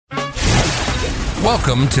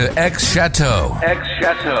Welcome to X Chateau,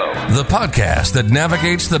 the podcast that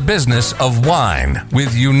navigates the business of wine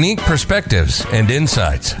with unique perspectives and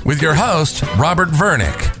insights with your hosts, Robert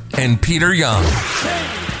Vernick and Peter Young.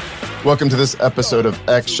 Welcome to this episode of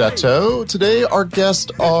X Chateau. Today, our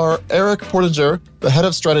guests are Eric Portinger, the head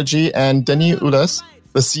of strategy, and Denis Ules,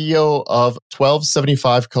 the CEO of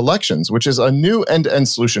 1275 Collections, which is a new end-to-end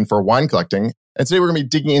solution for wine collecting. And today we're going to be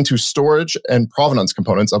digging into storage and provenance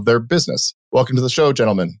components of their business. Welcome to the show,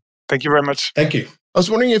 gentlemen. Thank you very much. Thank you. I was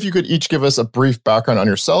wondering if you could each give us a brief background on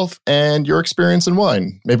yourself and your experience in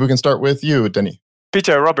wine. Maybe we can start with you, Denis.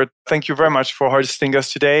 Peter, Robert, thank you very much for hosting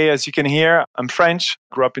us today. As you can hear, I'm French,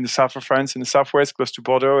 grew up in the south of France, in the southwest, close to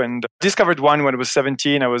Bordeaux, and discovered wine when I was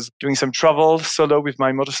 17. I was doing some travel solo with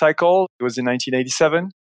my motorcycle. It was in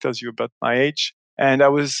 1987, tells you about my age. And I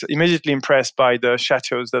was immediately impressed by the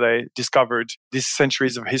chateaus that I discovered, these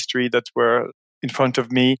centuries of history that were in front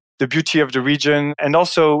of me, the beauty of the region, and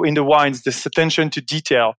also in the wines, this attention to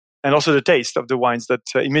detail, and also the taste of the wines that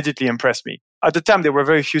immediately impressed me. At the time, there were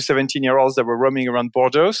very few 17-year-olds that were roaming around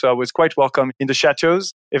Bordeaux, so I was quite welcome in the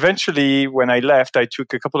chateaus. Eventually, when I left, I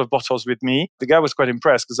took a couple of bottles with me. The guy was quite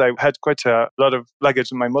impressed because I had quite a lot of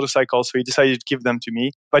luggage on my motorcycle, so he decided to give them to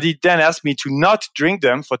me. But he then asked me to not drink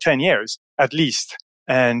them for 10 years, at least.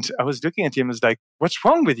 And I was looking at him, I was like, what's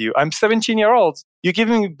wrong with you? I'm 17-year-old. You're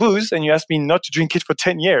giving me booze and you ask me not to drink it for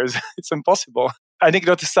 10 years. It's impossible.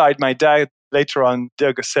 Anecdote aside, my dad later on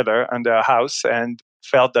dug a cellar under a house and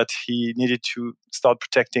felt that he needed to start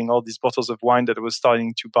protecting all these bottles of wine that I was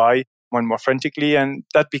starting to buy more and more frantically. And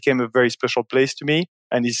that became a very special place to me.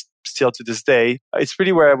 And is still to this day. It's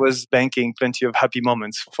really where I was banking plenty of happy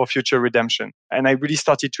moments for future redemption. And I really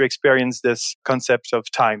started to experience this concept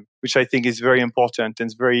of time, which I think is very important and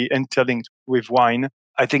is very interlinked with wine.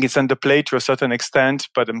 I think it's underplayed to a certain extent,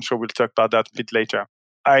 but I'm sure we'll talk about that a bit later.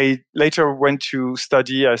 I later went to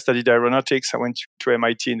study. I studied aeronautics. I went to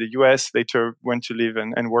MIT in the US, later went to live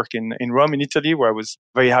and work in Rome, in Italy, where I was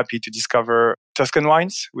very happy to discover Tuscan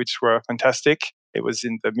wines, which were fantastic. It was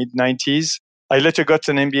in the mid-90s. I later got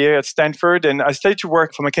an MBA at Stanford, and I started to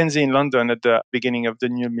work for McKinsey in London at the beginning of the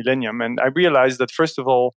new millennium. And I realized that, first of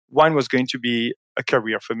all, wine was going to be a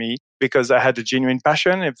career for me because I had a genuine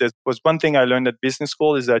passion. If there was one thing I learned at business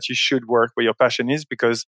school is that you should work where your passion is,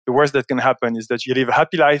 because the worst that can happen is that you live a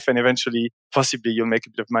happy life and eventually, possibly, you'll make a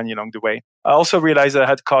bit of money along the way. I also realized I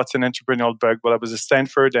had caught an entrepreneurial bug while I was at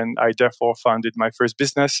Stanford, and I therefore founded my first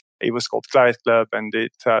business. It was called Claret Club, and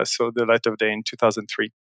it saw the light of day in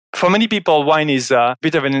 2003. For many people, wine is a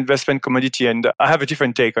bit of an investment commodity, and I have a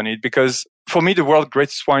different take on it because for me, the world's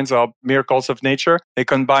greatest wines are miracles of nature. They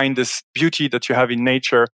combine this beauty that you have in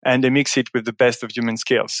nature and they mix it with the best of human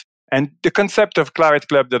skills. And the concept of Claret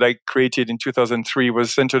Club that I created in 2003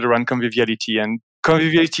 was centered around conviviality. And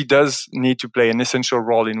conviviality does need to play an essential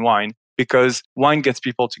role in wine because wine gets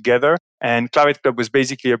people together. And Claret Club was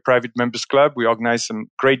basically a private members club. We organized some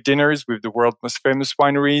great dinners with the world's most famous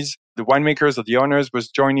wineries. The winemakers or the owners was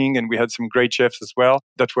joining, and we had some great chefs as well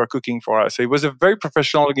that were cooking for us. So it was a very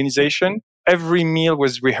professional organization. Every meal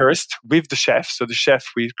was rehearsed with the chef. So the chef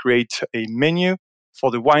will create a menu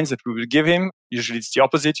for the wines that we will give him. Usually it's the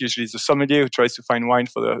opposite. Usually it's the sommelier who tries to find wine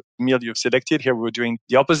for the meal you've selected. Here we were doing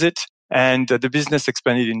the opposite. And the business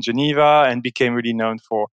expanded in Geneva and became really known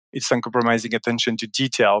for its uncompromising attention to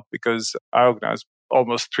detail because I organized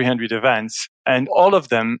almost 300 events. And all of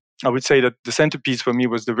them, I would say that the centerpiece for me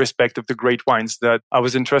was the respect of the great wines that I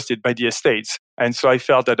was entrusted by the estates. And so I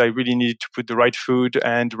felt that I really needed to put the right food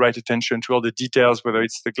and the right attention to all the details, whether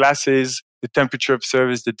it's the glasses, the temperature of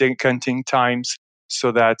service, the decanting times,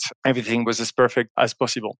 so that everything was as perfect as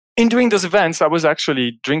possible. In doing those events, I was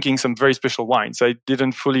actually drinking some very special wines. I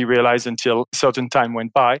didn't fully realize until a certain time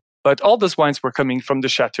went by. But all those wines were coming from the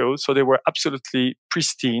chateau, so they were absolutely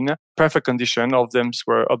pristine, perfect condition. All of them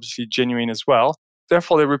were obviously genuine as well.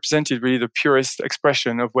 Therefore, they represented really the purest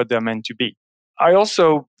expression of what they're meant to be. I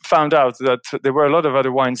also found out that there were a lot of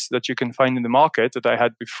other wines that you can find in the market that I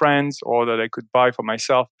had with friends or that I could buy for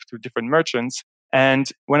myself through different merchants. And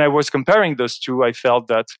when I was comparing those two, I felt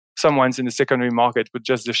that some wines in the secondary market were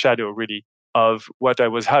just the shadow, really, of what I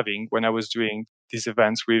was having when I was doing these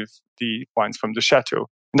events with the wines from the chateau.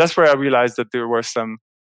 And that's where I realized that there were some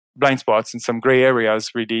blind spots and some gray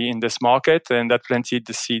areas really in this market. And that planted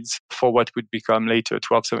the seeds for what would become later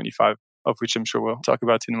 1275, of which I'm sure we'll talk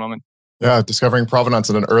about in a moment. Yeah, discovering provenance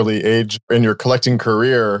at an early age in your collecting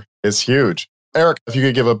career is huge. Eric, if you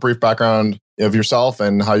could give a brief background of yourself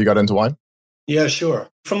and how you got into wine. Yeah, sure.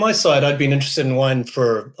 From my side, I'd been interested in wine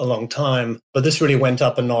for a long time, but this really went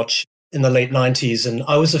up a notch in the late 90s. And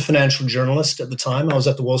I was a financial journalist at the time. I was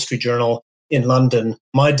at the Wall Street Journal in London.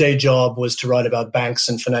 My day job was to write about banks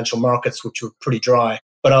and financial markets, which were pretty dry.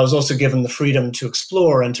 But I was also given the freedom to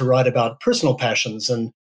explore and to write about personal passions.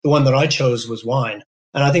 And the one that I chose was wine.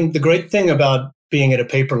 And I think the great thing about being at a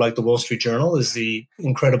paper like the Wall Street Journal is the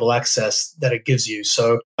incredible access that it gives you.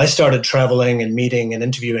 So I started traveling and meeting and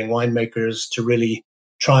interviewing winemakers to really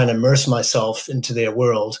try and immerse myself into their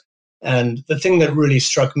world. And the thing that really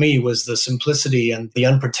struck me was the simplicity and the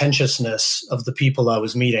unpretentiousness of the people I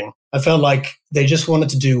was meeting. I felt like they just wanted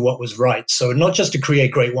to do what was right. So not just to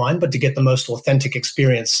create great wine, but to get the most authentic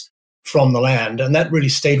experience from the land. And that really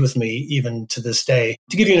stayed with me even to this day.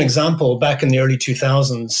 To give you an example, back in the early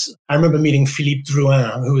 2000s, I remember meeting Philippe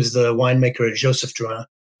Drouin, who is the winemaker at Joseph Drouin,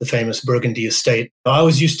 the famous Burgundy estate. I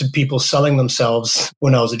was used to people selling themselves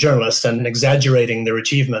when I was a journalist and exaggerating their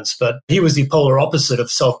achievements, but he was the polar opposite of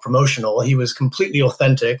self-promotional. He was completely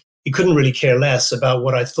authentic. He couldn't really care less about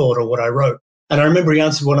what I thought or what I wrote. And I remember he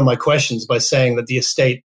answered one of my questions by saying that the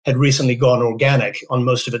estate had recently gone organic on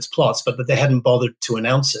most of its plots, but that they hadn't bothered to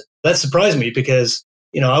announce it. That surprised me because,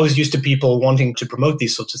 I was used to people wanting to promote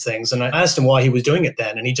these sorts of things. And I asked him why he was doing it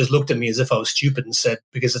then. And he just looked at me as if I was stupid and said,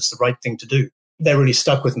 because it's the right thing to do. That really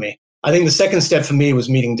stuck with me. I think the second step for me was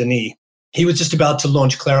meeting Denis. He was just about to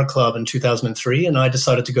launch Claret Club in 2003, and I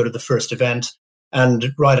decided to go to the first event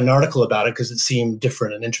and write an article about it because it seemed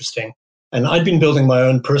different and interesting. And I'd been building my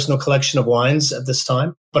own personal collection of wines at this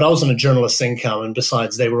time, but I was on a journalist's income, and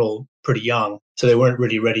besides, they were all pretty young, so they weren't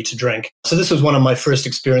really ready to drink. So this was one of my first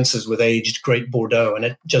experiences with aged Great Bordeaux, and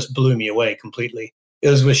it just blew me away completely. It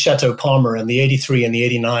was with Chateau Palmer, and the 83 and the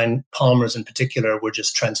 89 Palmers in particular were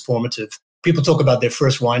just transformative. People talk about their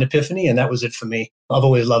first wine epiphany, and that was it for me. I've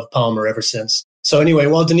always loved Palmer ever since. So anyway,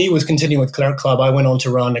 while Denis was continuing with Claret Club, I went on to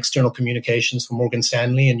run external communications for Morgan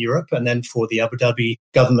Stanley in Europe and then for the Abu Dhabi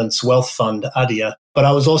government's wealth fund, ADIA. But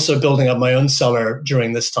I was also building up my own cellar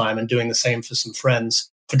during this time and doing the same for some friends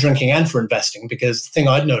for drinking and for investing, because the thing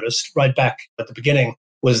I'd noticed right back at the beginning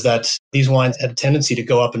was that these wines had a tendency to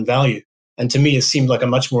go up in value. And to me, it seemed like a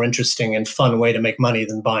much more interesting and fun way to make money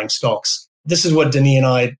than buying stocks. This is what Denis and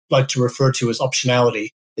I like to refer to as optionality.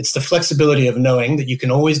 It's the flexibility of knowing that you can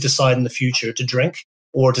always decide in the future to drink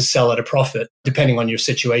or to sell at a profit, depending on your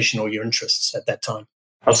situation or your interests at that time.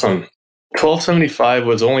 Awesome. 1275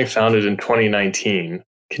 was only founded in 2019.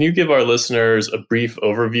 Can you give our listeners a brief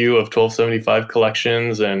overview of 1275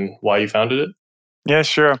 Collections and why you founded it? Yeah,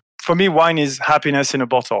 sure. For me, wine is happiness in a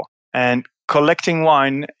bottle. And collecting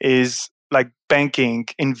wine is like banking,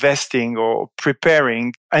 investing, or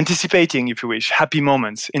preparing, anticipating, if you wish, happy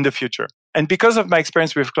moments in the future. And because of my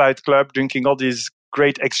experience with Claret Club, drinking all these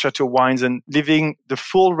great ex-chateau wines and living the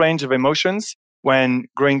full range of emotions when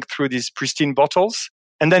going through these pristine bottles,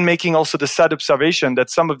 and then making also the sad observation that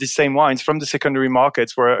some of these same wines from the secondary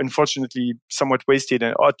markets were unfortunately somewhat wasted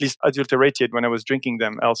or at least adulterated when I was drinking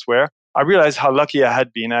them elsewhere, I realized how lucky I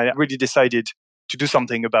had been. I really decided to do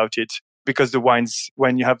something about it, because the wines,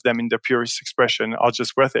 when you have them in their purest expression, are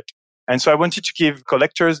just worth it. And so I wanted to give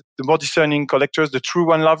collectors, the more discerning collectors, the true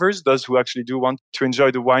wine lovers, those who actually do want to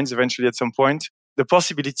enjoy the wines eventually at some point, the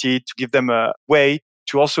possibility to give them a way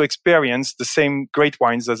to also experience the same great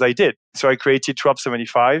wines as I did. So I created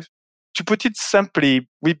 1275. To put it simply,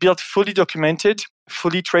 we built fully documented,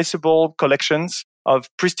 fully traceable collections of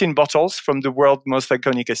pristine bottles from the world's most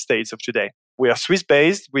iconic estates of today. We are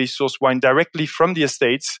Swiss-based. We source wine directly from the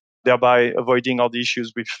estates, thereby avoiding all the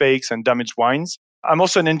issues with fakes and damaged wines. I'm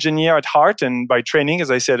also an engineer at heart and by training,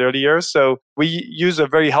 as I said earlier. So we use a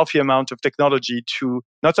very healthy amount of technology to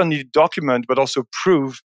not only document, but also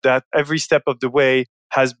prove that every step of the way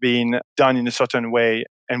has been done in a certain way,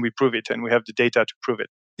 and we prove it, and we have the data to prove it.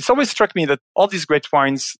 It's always struck me that all these great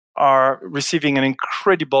wines are receiving an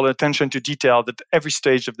incredible attention to detail at every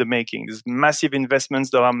stage of the making. There's massive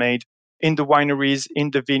investments that are made in the wineries,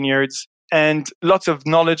 in the vineyards, and lots of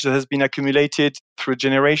knowledge that has been accumulated through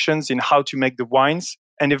generations in how to make the wines.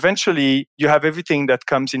 And eventually, you have everything that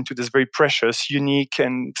comes into this very precious, unique,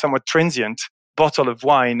 and somewhat transient bottle of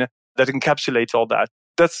wine that encapsulates all that.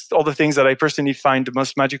 That's all the things that I personally find the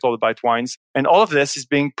most magical about wines. And all of this is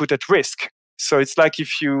being put at risk. So it's like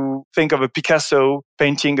if you think of a Picasso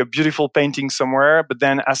painting a beautiful painting somewhere, but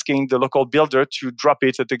then asking the local builder to drop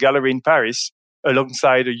it at the gallery in Paris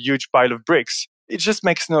alongside a huge pile of bricks. It just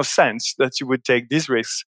makes no sense that you would take these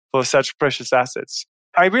risks for such precious assets.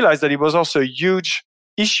 I realized that it was also a huge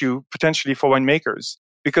issue potentially for winemakers,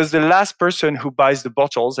 because the last person who buys the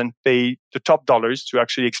bottles and pay the top dollars to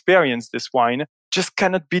actually experience this wine just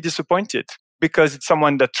cannot be disappointed, because it's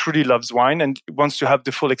someone that truly loves wine and wants to have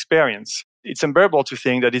the full experience. It's unbearable to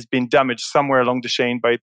think that it's been damaged somewhere along the chain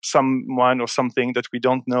by someone or something that we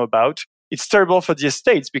don't know about. it's terrible for the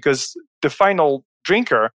estates because the final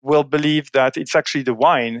drinker will believe that it's actually the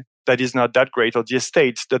wine that is not that great or the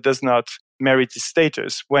estate that does not merit its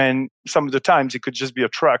status, when some of the times it could just be a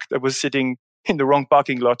truck that was sitting in the wrong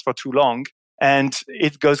parking lot for too long and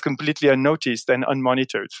it goes completely unnoticed and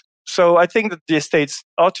unmonitored. So I think that the estates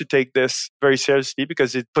ought to take this very seriously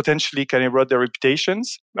because it potentially can erode their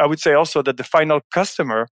reputations. I would say also that the final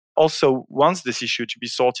customer also wants this issue to be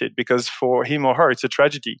sorted because for him or her, it's a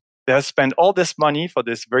tragedy. They have spent all this money for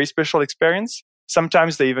this very special experience.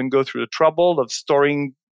 Sometimes they even go through the trouble of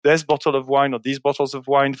storing this bottle of wine or these bottles of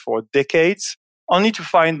wine for decades, only to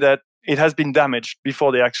find that it has been damaged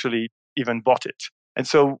before they actually even bought it. And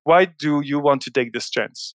so why do you want to take this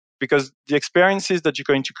chance? Because the experiences that you're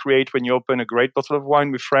going to create when you open a great bottle of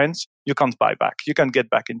wine with friends, you can't buy back. You can't get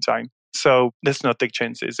back in time. So let's not take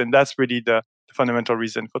chances. And that's really the fundamental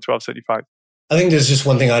reason for 1275. I think there's just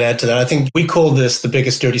one thing I'd add to that. I think we call this the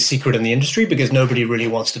biggest dirty secret in the industry because nobody really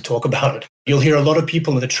wants to talk about it. You'll hear a lot of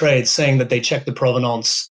people in the trade saying that they check the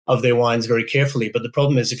provenance of their wines very carefully. But the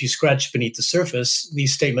problem is if you scratch beneath the surface,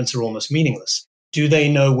 these statements are almost meaningless. Do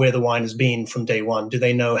they know where the wine has been from day one? Do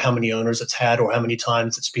they know how many owners it's had or how many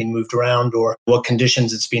times it's been moved around or what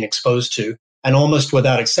conditions it's been exposed to? And almost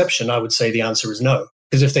without exception, I would say the answer is no.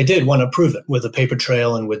 Because if they did want to prove it with a paper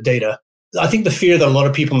trail and with data, I think the fear that a lot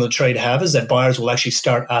of people in the trade have is that buyers will actually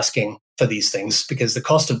start asking for these things because the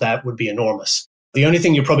cost of that would be enormous. The only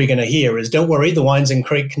thing you're probably going to hear is, don't worry, the wine's in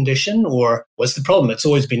great condition, or what's the problem? It's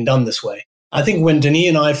always been done this way. I think when Denis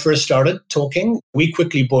and I first started talking, we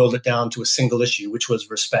quickly boiled it down to a single issue, which was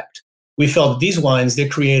respect. We felt that these wines, their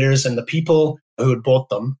creators and the people who had bought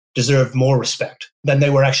them deserved more respect than they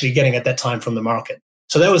were actually getting at that time from the market.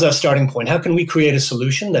 So that was our starting point. How can we create a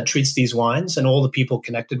solution that treats these wines and all the people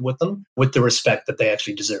connected with them with the respect that they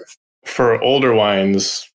actually deserve? For older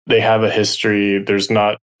wines, they have a history. There's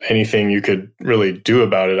not anything you could really do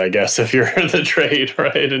about it, I guess, if you're the trade,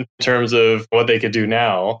 right? In terms of what they could do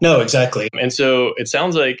now. No, exactly. And so it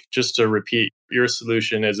sounds like, just to repeat, your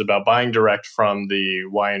solution is about buying direct from the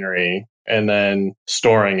winery and then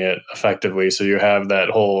storing it effectively. So you have that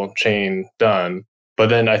whole chain done. But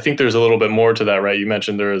then I think there's a little bit more to that, right? You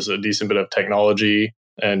mentioned there is a decent bit of technology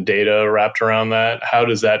and data wrapped around that. How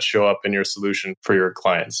does that show up in your solution for your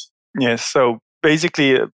clients? Yes. So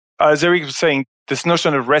basically, as Eric was saying, this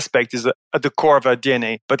notion of respect is at the core of our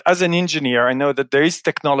DNA. But as an engineer, I know that there is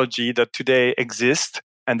technology that today exists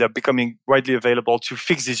and they're becoming widely available to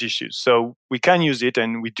fix these issues. So we can use it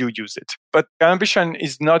and we do use it. But our ambition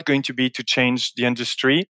is not going to be to change the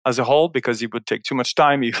industry as a whole because it would take too much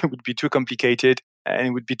time, it would be too complicated, and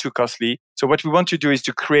it would be too costly. So what we want to do is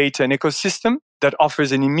to create an ecosystem that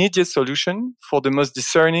offers an immediate solution for the most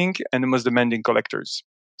discerning and the most demanding collectors.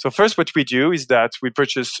 So first, what we do is that we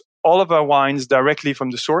purchase all of our wines directly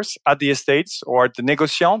from the source at the estates or at the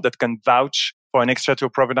négociant that can vouch for an ex-chateau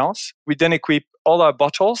provenance. We then equip all our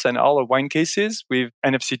bottles and all our wine cases with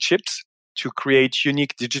NFC chips to create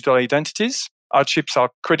unique digital identities. Our chips are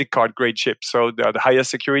credit card grade chips, so they're the highest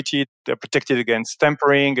security. They're protected against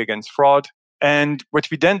tampering, against fraud. And what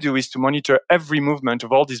we then do is to monitor every movement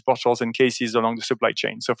of all these bottles and cases along the supply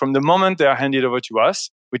chain. So from the moment they are handed over to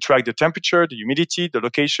us, we track the temperature, the humidity, the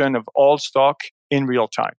location of all stock in real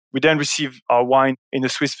time. We then receive our wine in the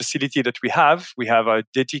Swiss facility that we have. We have a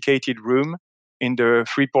dedicated room in the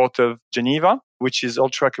free port of Geneva, which is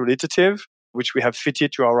ultra qualitative, which we have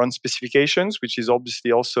fitted to our own specifications, which is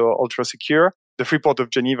obviously also ultra secure. The free port of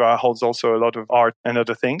Geneva holds also a lot of art and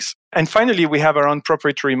other things. And finally, we have our own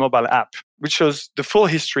proprietary mobile app, which shows the full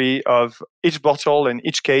history of each bottle and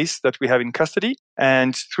each case that we have in custody.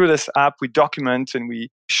 And through this app, we document and we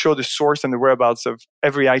show the source and the whereabouts of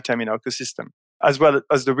every item in our ecosystem, as well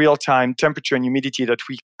as the real-time temperature and humidity that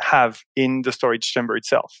we have in the storage chamber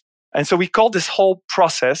itself. And so we call this whole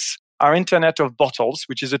process our Internet of Bottles,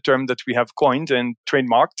 which is a term that we have coined and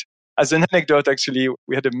trademarked. As an anecdote, actually,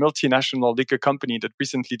 we had a multinational liquor company that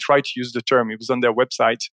recently tried to use the term. It was on their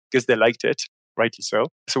website because they liked it, rightly so.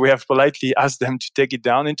 So we have politely asked them to take it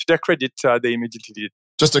down, and to their credit, they immediately did.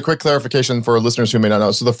 Just a quick clarification for listeners who may not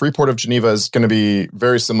know. So the free port of Geneva is going to be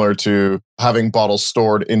very similar to having bottles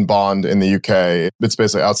stored in bond in the UK. It's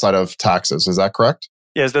basically outside of taxes. Is that correct?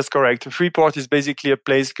 Yes, that's correct. A free port is basically a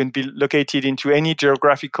place that can be located into any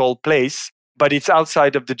geographical place, but it's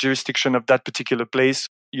outside of the jurisdiction of that particular place.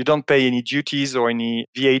 You don't pay any duties or any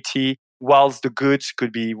VAT, whilst the goods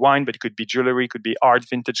could be wine, but it could be jewelry, could be art,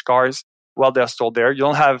 vintage cars, while they're stored there. You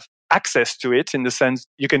don't have access to it in the sense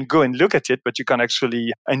you can go and look at it, but you can't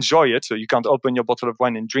actually enjoy it. So you can't open your bottle of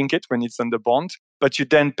wine and drink it when it's under bond, but you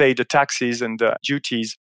then pay the taxes and the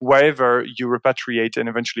duties wherever you repatriate and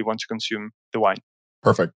eventually want to consume the wine.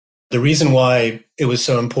 Perfect. The reason why it was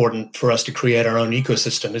so important for us to create our own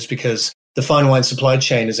ecosystem is because the fine wine supply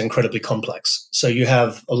chain is incredibly complex. So you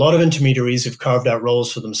have a lot of intermediaries who've carved out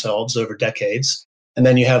roles for themselves over decades. And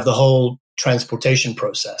then you have the whole transportation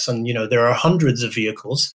process. And, there are hundreds of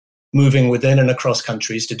vehicles moving within and across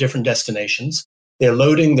countries to different destinations. They're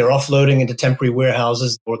loading, they're offloading into temporary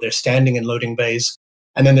warehouses, or they're standing in loading bays,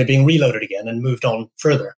 and then they're being reloaded again and moved on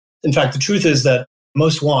further. In fact, the truth is that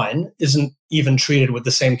most wine isn't even treated with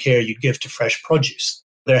the same care you'd give to fresh produce.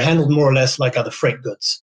 They're handled more or less like other freight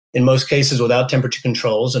goods, in most cases without temperature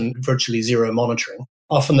controls and virtually zero monitoring.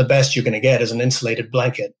 Often the best you're going to get is an insulated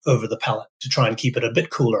blanket over the pallet to try and keep it a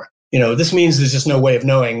bit cooler. This means there's just no way of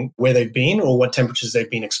knowing where they've been or what temperatures they've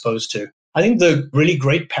been exposed to. I think the really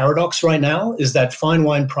great paradox right now is that fine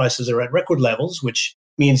wine prices are at record levels, which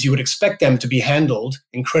means you would expect them to be handled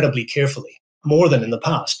incredibly carefully, more than in the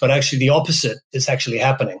past. But actually the opposite is actually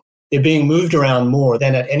happening. They're being moved around more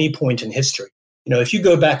than at any point in history. If you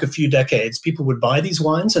go back a few decades, people would buy these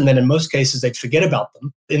wines, and then in most cases, they'd forget about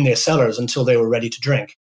them in their cellars until they were ready to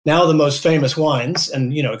drink. Now, the most famous wines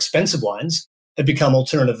and, expensive wines have become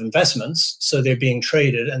alternative investments. So they're being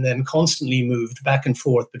traded and then constantly moved back and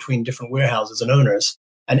forth between different warehouses and owners.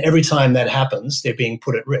 And every time that happens, they're being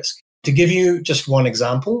put at risk. To give you just one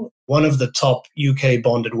example, one of the top UK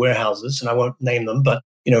bonded warehouses, and I won't name them, but,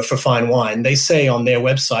 for fine wine, they say on their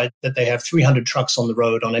website that they have 300 trucks on the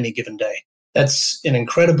road on any given day. That's an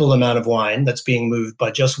incredible amount of wine that's being moved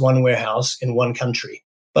by just one warehouse in one country.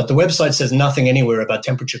 But the website says nothing anywhere about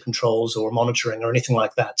temperature controls or monitoring or anything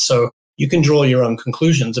like that. So you can draw your own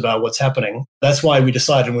conclusions about what's happening. That's why we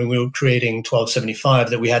decided when we were creating 1275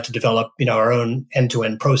 that we had to develop, our own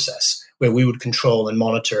end-to-end process where we would control and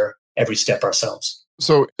monitor every step ourselves.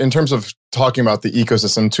 So in terms of talking about the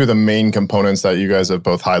ecosystem, two of the main components that you guys have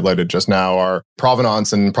both highlighted just now are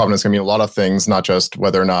provenance, and provenance can mean a lot of things, not just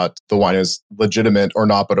whether or not the wine is legitimate or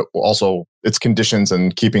not, but also its conditions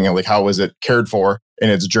and keeping it, like how is it cared for in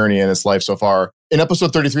its journey and its life so far. In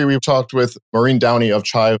episode 33, we talked with Maureen Downey of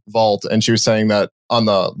Chai Vault, and she was saying that on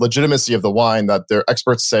the legitimacy of the wine, that their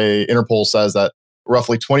experts say, Interpol says that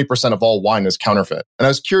roughly 20% of all wine is counterfeit. And I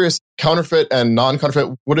was curious, counterfeit and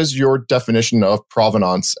non-counterfeit, what is your definition of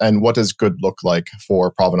provenance and what does good look like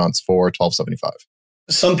for provenance for 1275?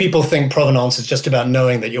 Some people think provenance is just about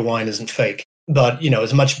knowing that your wine isn't fake, but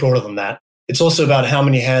it's much broader than that. It's also about how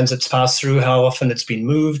many hands it's passed through, how often it's been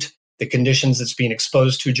moved, the conditions it's been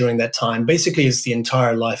exposed to during that time. Basically, it's the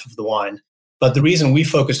entire life of the wine. But the reason we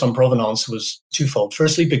focused on provenance was twofold.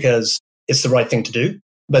 Firstly, because it's the right thing to do,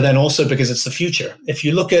 but then also because it's the future. If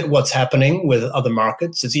you look at what's happening with other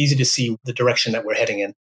markets, it's easy to see the direction that we're heading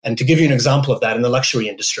in. And to give you an example of that, in the luxury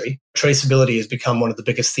industry, traceability has become one of the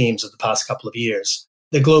biggest themes of the past couple of years.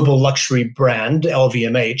 The global luxury brand,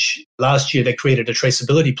 LVMH, last year they created a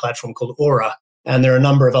traceability platform called Aura. And there are a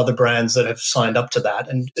number of other brands that have signed up to that.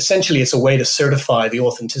 And essentially, it's a way to certify the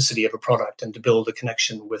authenticity of a product and to build a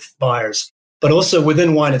connection with buyers. But also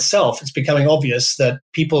within wine itself, it's becoming obvious that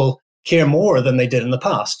people care more than they did in the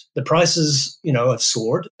past. The prices, have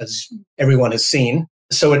soared, as everyone has seen.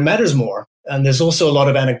 So it matters more. And there's also a lot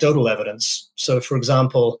of anecdotal evidence. So, for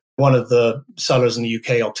example, one of the sellers in the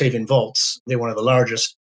UK, Octavian Vaults, they're one of the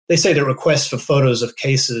largest. They say that requests for photos of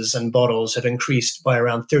cases and bottles have increased by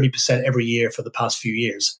around 30% every year for the past few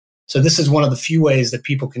years. So this is one of the few ways that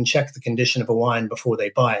people can check the condition of a wine before they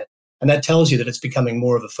buy it. And that tells you that it's becoming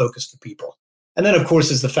more of a focus for people. And then, of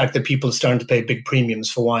course, is the fact that people are starting to pay big premiums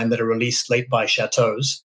for wine that are released late by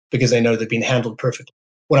chateaus because they know they've been handled perfectly.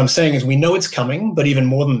 What I'm saying is we know it's coming, but even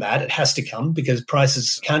more than that, it has to come because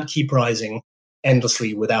prices can't keep rising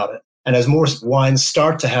endlessly without it. And as more wines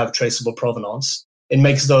start to have traceable provenance, it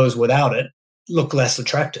makes those without it look less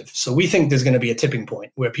attractive. So we think there's going to be a tipping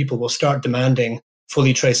point where people will start demanding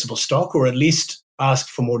fully traceable stock or at least ask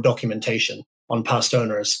for more documentation on past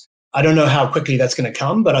owners. I don't know how quickly that's going to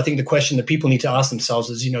come, but I think the question that people need to ask themselves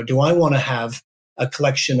is, do I want to have a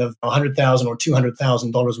collection of $100,000 or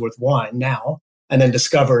 $200,000 worth of wine now and then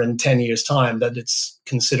discover in 10 years' time that it's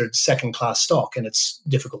considered second-class stock and it's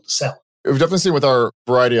difficult to sell? We've definitely seen with our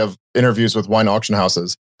variety of interviews with wine auction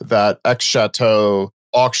houses that ex-chateau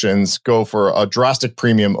auctions go for a drastic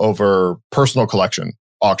premium over personal collection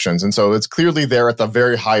auctions. And so it's clearly there at the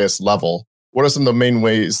very highest level. What are some of the main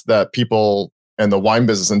ways that people and the wine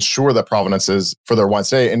business ensure that provenance is for their wine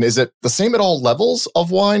today? And is it the same at all levels of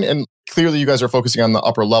wine? And clearly you guys are focusing on the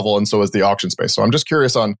upper level, and so is the auction space. So I'm just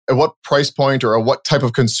curious on at what price point or at what type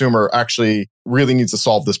of consumer actually really needs to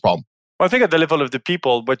solve this problem. Well, I think at the level of the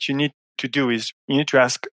people, what you need to do is you need to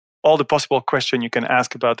ask all the possible questions you can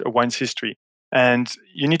ask about a wine's history. And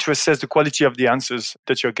you need to assess the quality of the answers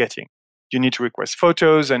that you're getting. you need to request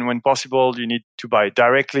photos. And when possible, you need to buy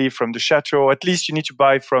directly from the chateau. At least you need to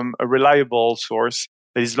buy from a reliable source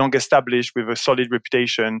that is long established with a solid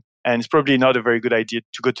reputation. And it's probably not a very good idea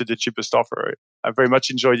to go to the cheapest offer. I very much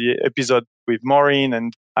enjoyed the episode with Maureen,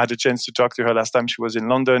 and I had a chance to talk to her last time she was in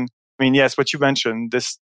London. I mean, yes, what you mentioned,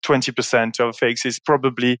 this 20% of fakes is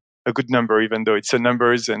probably a good number, even though it's a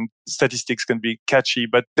numbers and statistics can be catchy.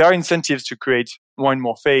 But there are incentives to create more and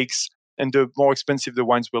more fakes. And the more expensive the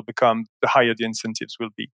wines will become, the higher the incentives will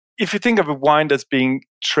be. If you think of a wine that's being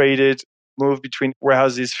traded, moved between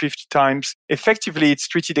warehouses 50 times, effectively it's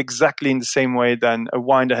treated exactly in the same way than a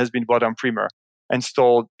wine that has been bought on Primer and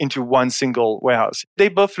stored into one single warehouse. They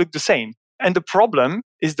both look the same. And the problem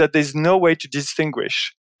is that there's no way to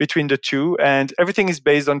distinguish between the two, and everything is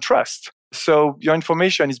based on trust. So your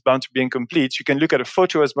information is bound to be incomplete. You can look at a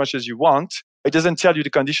photo as much as you want. It doesn't tell you the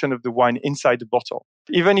condition of the wine inside the bottle.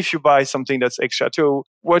 Even if you buy something that's ex-chateau,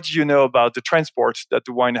 what do you know about the transport that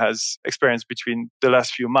the wine has experienced between the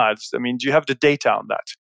last few miles? I mean, do you have the data on that?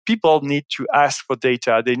 People need to ask for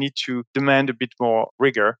data. They need to demand a bit more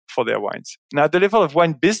rigor for their wines. Now, at the level of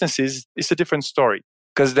wine businesses, it's a different story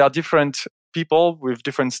because there are different people with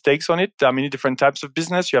different stakes on it. There are many different types of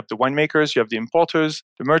business. You have the winemakers, you have the importers,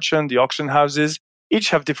 the merchant, the auction houses. Each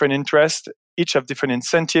have different interests. Each have different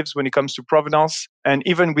incentives when it comes to provenance. And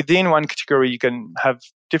even within one category, you can have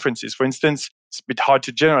differences. For instance, it's a bit hard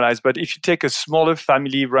to generalize, but if you take a smaller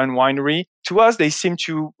family-run winery, to us, they seem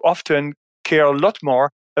to often care a lot more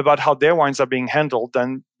about how their wines are being handled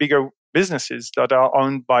than bigger businesses that are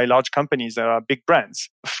owned by large companies that are big brands.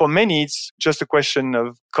 For many, it's just a question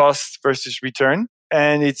of cost versus return.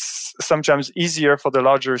 And it's sometimes easier for the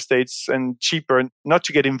larger estates and cheaper not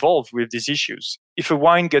to get involved with these issues. If a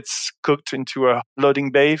wine gets cooked into a loading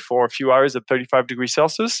bay for a few hours at 35 degrees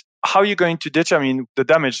Celsius, how are you going to determine the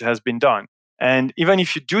damage that has been done? And even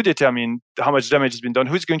if you do determine how much damage has been done,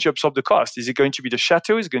 who's going to absorb the cost? Is it going to be the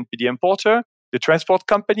chateau? Is it going to be the importer, the transport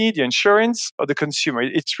company, the insurance, or the consumer?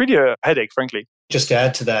 It's really a headache, frankly. Just to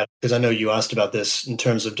add to that, because I know you asked about this in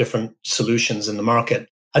terms of different solutions in the market,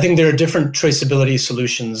 I think there are different traceability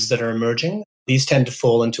solutions that are emerging. These tend to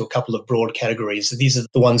fall into a couple of broad categories. These are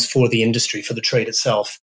the ones for the industry, for the trade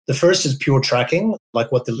itself. The first is pure tracking, like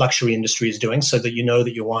what the luxury industry is doing, so that you know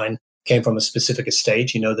that your wine came from a specific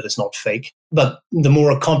estate, you know that it's not fake. But the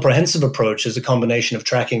more comprehensive approach is a combination of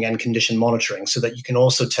tracking and condition monitoring, so that you can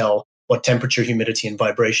also tell what temperature, humidity, and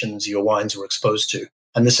vibrations your wines were exposed to.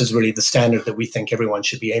 And this is really the standard that we think everyone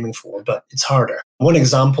should be aiming for, but it's harder. One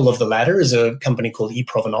example of the latter is a company called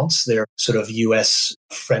eProvenance. They're sort of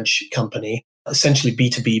US-French company, essentially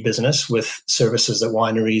B2B business with services that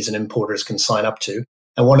wineries and importers can sign up to.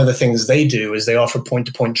 And one of the things they do is they offer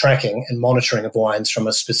point-to-point tracking and monitoring of wines from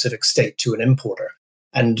a specific state to an importer.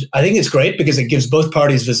 And I think it's great because it gives both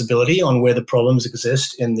parties visibility on where the problems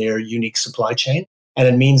exist in their unique supply chain. And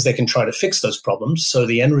it means they can try to fix those problems. So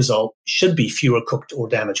the end result should be fewer cooked or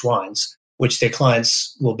damaged wines, which their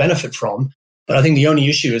clients will benefit from. But I think the only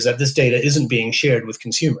issue is that this data isn't being shared with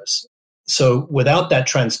consumers. So without that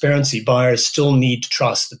transparency, buyers still need to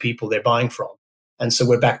trust the people they're buying from. And so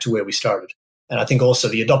we're back to where we started. And I think also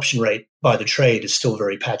the adoption rate by the trade is still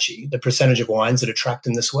very patchy. The percentage of wines that are tracked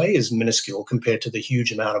in this way is minuscule compared to the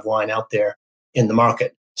huge amount of wine out there in the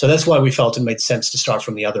market. So that's why we felt it made sense to start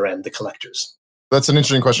from the other end, the collectors. That's an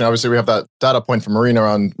interesting question. Obviously, we have that data point from Marina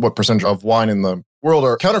on what percentage of wine in the world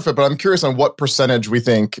are counterfeit, but I'm curious on what percentage we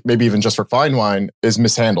think, maybe even just for fine wine, is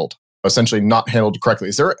mishandled, essentially not handled correctly.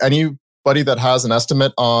 Is there anybody that has an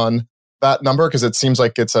estimate on that number? Because it seems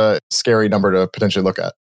like it's a scary number to potentially look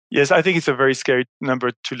at. Yes, I think it's a very scary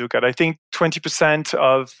number to look at. I think 20%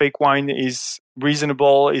 of fake wine is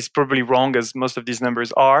reasonable, is probably wrong, as most of these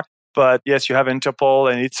numbers are. But yes, you have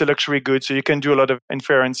Interpol and it's a luxury good, so you can do a lot of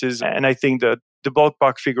inferences. And I think that the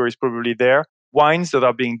ballpark figure is probably there. Wines that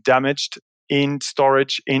are being damaged in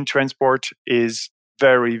storage, in transport is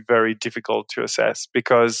very, very difficult to assess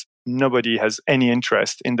because nobody has any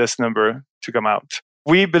interest in this number to come out.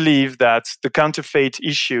 We believe that the counterfeit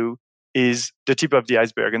issue is the tip of the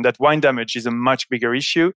iceberg and that wine damage is a much bigger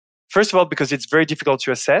issue. First of all, because it's very difficult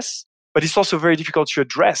to assess, but it's also very difficult to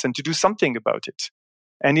address and to do something about it.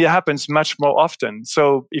 And it happens much more often.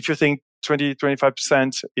 So if you think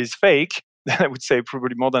 20-25% is fake, then I would say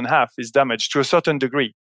probably more than half is damaged to a certain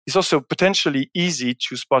degree. It's also potentially easy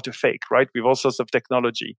to spot a fake, right? With all sorts of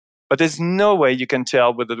technology. But there's no way you can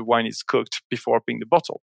tell whether the wine is cooked before opening the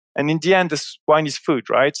bottle. And in the end, this wine is food,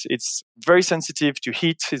 right? It's very sensitive to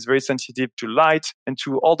heat, it's very sensitive to light, and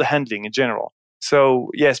to all the handling in general. So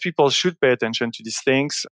yes, people should pay attention to these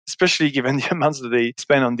things, especially given the amounts that they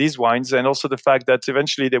spend on these wines, and also the fact that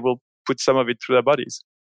eventually they will put some of it through their bodies.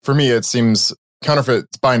 For me, it seems counterfeit,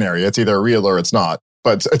 it's binary. It's either real or it's not.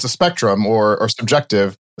 But it's a spectrum or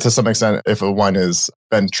subjective to some extent if a wine has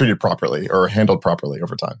been treated properly or handled properly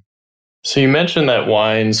over time. So you mentioned that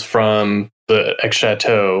wines from the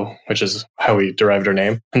ex-chateau, which is how we derived our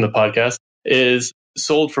name in the podcast, is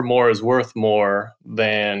sold for more, is worth more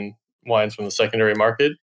than wines from the secondary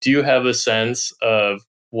market. Do you have a sense of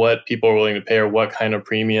what people are willing to pay or what kind of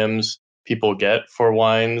premiums people get for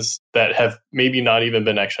wines that have maybe not even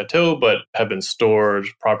been ex-chateau, but have been stored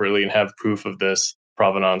properly and have proof of this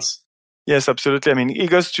provenance? Yes, absolutely. I mean,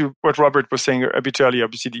 it goes to what Robert was saying a bit earlier.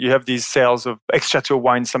 Obviously, you have these sales of ex-chateau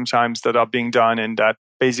wines sometimes that are being done, and that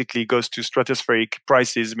basically goes to stratospheric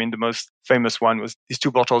prices. I mean, the most famous one was these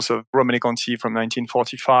 2 bottles of Romanée-Conti from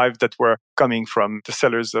 1945 that were coming from the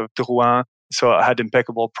cellars of de Rouen. So I had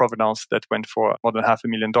impeccable provenance that went for more than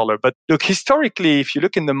 $500,000. But look, historically, if you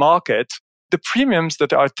look in the market, the premiums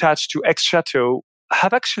that are attached to ex-chateau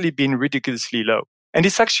have actually been ridiculously low. And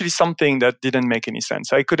it's actually something that didn't make any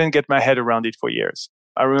sense. I couldn't get my head around it for years.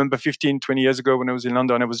 I remember 15, 20 years ago when I was in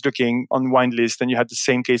London, I was looking on wine list and you had the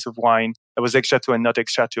same case of wine that was ex-chateau and not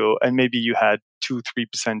ex-chateau. And maybe you had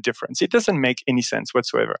 2-3% difference. It doesn't make any sense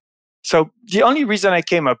whatsoever. So the only reason I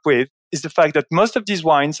came up with is the fact that most of these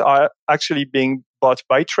wines are actually being bought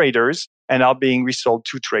by traders and are being resold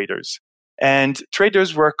to traders. And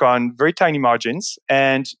traders work on very tiny margins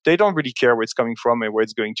and they don't really care where it's coming from and where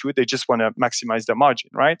it's going to. They just want to maximize their margin,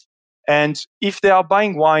 right? And if they are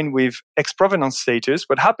buying wine with ex-provenance status,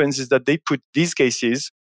 what happens is that they put these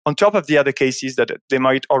cases on top of the other cases that they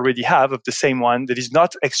might already have of the same one that is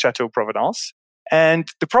not ex-chateau provenance. And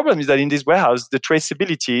the problem is that in this warehouse, the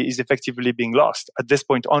traceability is effectively being lost at this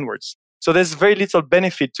point onwards. So there's very little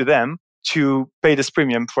benefit to them to pay this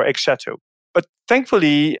premium for ex-chateau. But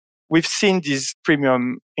thankfully, we've seen this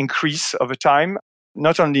premium increase over time,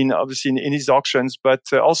 not only obviously in these auctions, but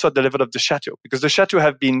also at the level of the chateau, because the chateau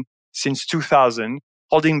have been, since 2000,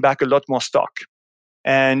 holding back a lot more stock.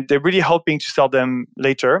 And they're really hoping to sell them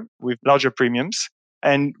later with larger premiums.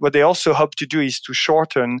 And what they also hope to do is to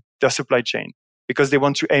shorten their supply chain because they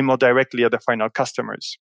want to aim more directly at the final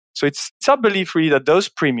customers. So it's our belief really that those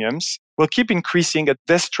premiums will keep increasing at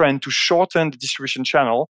this trend to shorten the distribution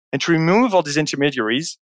channel and to remove all these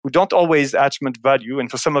intermediaries who don't always add much value, and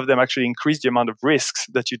for some of them actually increase the amount of risks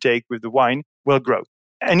that you take with the wine, will grow.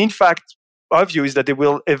 And in fact, our view is that there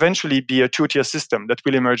will eventually be a two-tier system that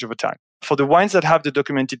will emerge over time. For the wines that have the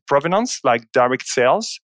documented provenance, like direct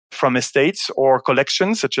sales from estates or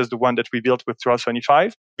collections, such as the one that we built with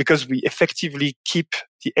 1275, because we effectively keep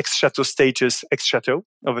the ex-chateau status ex-chateau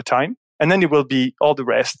over time. And then it will be all the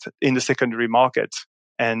rest in the secondary market.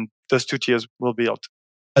 And those two tiers will be built.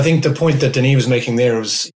 I think the point that Denis was making there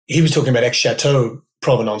was, he was talking about ex-chateau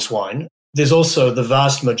provenance wine. There's also the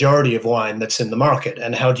vast majority of wine that's in the market.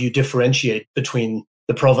 And how do you differentiate between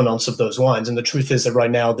the provenance of those wines? And the truth is that right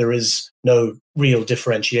now there is no real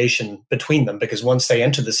differentiation between them, because once they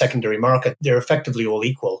enter the secondary market, they're effectively all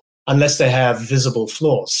equal, unless they have visible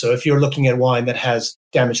flaws. So if you're looking at wine that has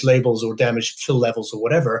damaged labels or damaged fill levels or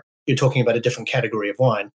whatever, you're talking about a different category of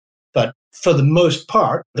wine. But for the most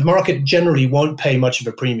part, the market generally won't pay much of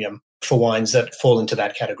a premium for wines that fall into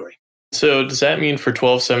that category. So does that mean for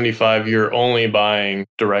 1275, you're only buying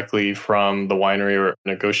directly from the winery or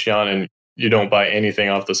negociant and you don't buy anything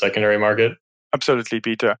off the secondary market? Absolutely,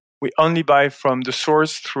 Peter. We only buy from the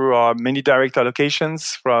source through our many direct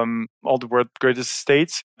allocations from all the world's greatest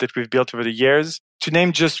estates that we've built over the years. To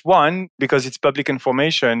name just one, because it's public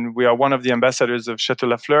information, we are one of the ambassadors of Château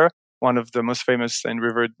Lafleur, one of the most famous and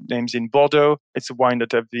revered names in Bordeaux. It's a wine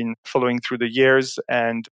that I've been following through the years,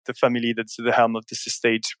 and the family that's at the helm of this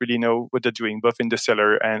estate really know what they're doing, both in the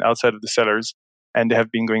cellar and outside of the cellars, and they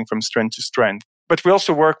have been going from strand to strand. But we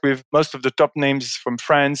also work with most of the top names from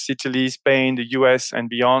France, Italy, Spain, the US, and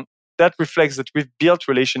beyond. That reflects that we've built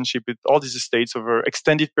relationship with all these estates over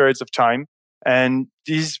extended periods of time, and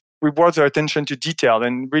these rewards our attention to detail.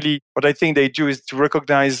 And really, what I think they do is to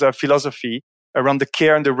recognize our philosophy around the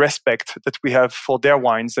care and the respect that we have for their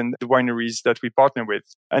wines and the wineries that we partner with.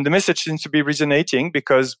 And the message seems to be resonating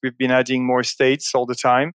because we've been adding more estates all the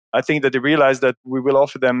time. I think that they realize that we will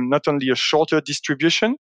offer them not only a shorter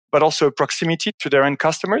distribution, but also a proximity to their end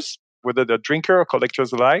customers, whether they're drinker or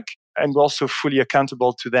collectors alike, and we're also fully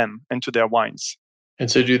accountable to them and to their wines. And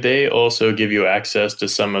so do they also give you access to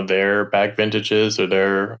some of their back vintages or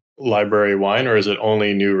their library wine, or is it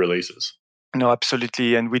only new releases? No,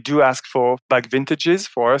 absolutely. And we do ask for back vintages.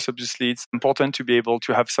 For us, obviously, it's important to be able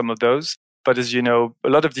to have some of those. But as you know, a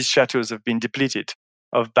lot of these chateaus have been depleted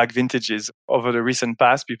of back vintages. Over the recent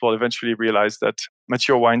past, people eventually realized that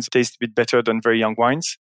mature wines taste a bit better than very young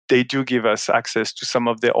wines. they do give us access to some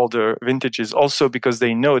of the older vintages, also because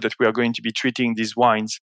they know that we are going to be treating these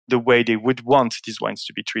wines the way they would want these wines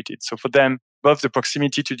to be treated. So for them, both the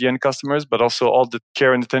proximity to the end customers, but also all the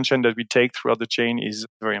care and attention that we take throughout the chain is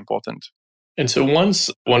very important. And so once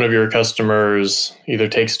one of your customers either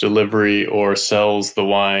takes delivery or sells the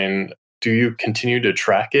wine, do you continue to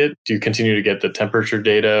track it? Do you continue to get the temperature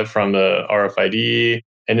data from the RFID?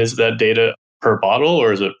 And is that data per bottle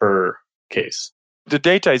or is it per case? The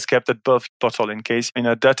data is kept at both bottle and case in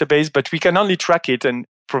a database, but we can only track it and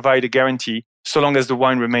provide a guarantee so long as the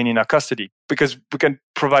wine remains in our custody, because we can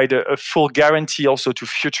provide a full guarantee also to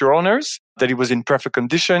future owners that it was in perfect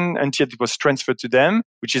condition until it was transferred to them,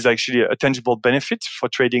 which is actually a tangible benefit for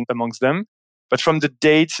trading amongst them. But from the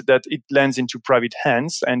date that it lands into private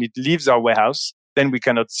hands and it leaves our warehouse, then we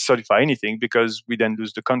cannot certify anything because we then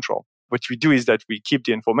lose the control. What we do is that we keep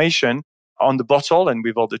the information on the bottle and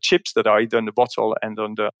with all the chips that are either on the bottle and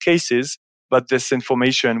on the cases. But this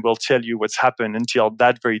information will tell you what's happened until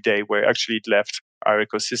that very day where actually it left our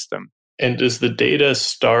ecosystem. And does the data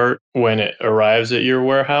start when it arrives at your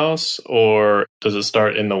warehouse or does it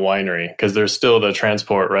start in the winery? Because there's still the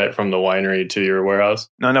transport, right, from the winery to your warehouse?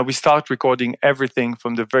 No, we start recording everything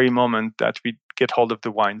from the very moment that we get hold of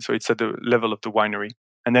the wine. So it's at the level of the winery.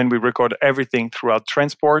 And then we record everything throughout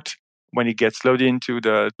transport when it gets loaded into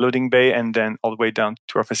the loading bay and then all the way down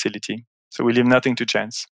to our facility. So we leave nothing to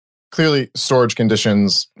chance. Clearly, storage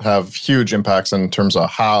conditions have huge impacts in terms of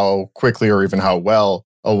how quickly or even how well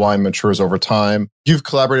a wine matures over time. You've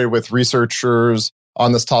collaborated with researchers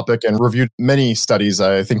on this topic and reviewed many studies,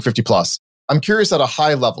 I think 50 plus. I'm curious at a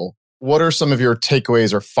high level, what are some of your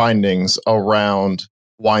takeaways or findings around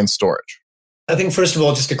wine storage? I think, first of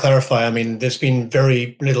all, just to clarify, there's been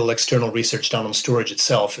very little external research done on storage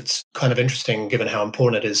itself. It's kind of interesting given how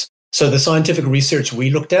important it is. So the scientific research we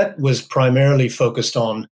looked at was primarily focused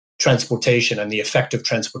on transportation and the effect of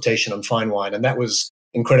transportation on fine wine. And that was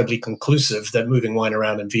incredibly conclusive that moving wine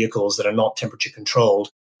around in vehicles that are not temperature controlled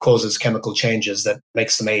causes chemical changes that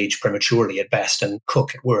makes them age prematurely at best and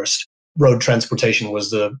cook at worst. Road transportation was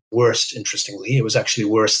the worst, interestingly. It was actually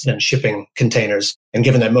worse than shipping containers. And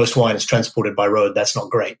given that most wine is transported by road, that's not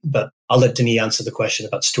great. But I'll let Denis answer the question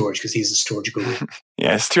about storage because he's a storage guru.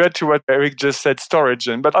 Yes, to add to what Eric just said, storage.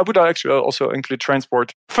 But I would actually also include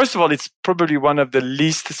transport. First of all, it's probably one of the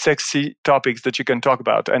least sexy topics that you can talk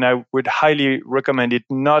about. And I would highly recommend it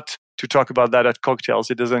not to talk about that at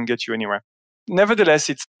cocktails. It doesn't get you anywhere. Nevertheless,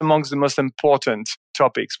 it's amongst the most important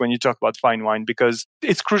topics when you talk about fine wine because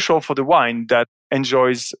it's crucial for the wine that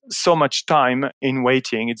enjoys so much time in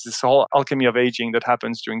waiting. It's this whole alchemy of aging that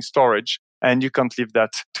happens during storage, and you can't leave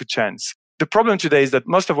that to chance. The problem today is that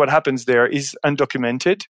most of what happens there is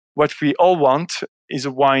undocumented. What we all want is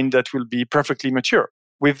a wine that will be perfectly mature.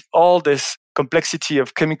 With all this complexity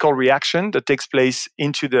of chemical reaction that takes place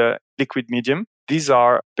into the liquid medium, these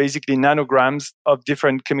are basically nanograms of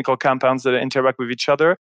different chemical compounds that interact with each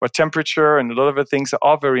other, where temperature and a lot of other things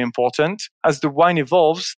are very important. As the wine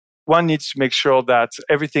evolves, one needs to make sure that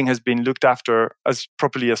everything has been looked after as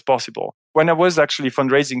properly as possible. When I was actually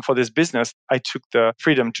fundraising for this business, I took the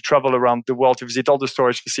freedom to travel around the world to visit all the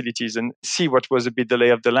storage facilities and see what was a bit the lay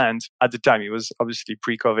of the land at the time. It was obviously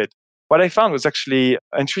pre-COVID. What I found was actually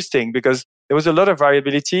interesting because there was a lot of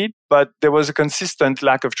variability, but there was a consistent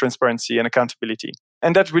lack of transparency and accountability.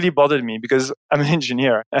 And that really bothered me because I'm an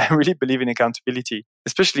engineer. I really believe in accountability,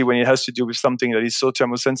 especially when it has to do with something that is so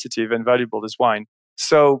thermosensitive and valuable as wine.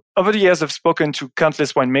 So over the years, I've spoken to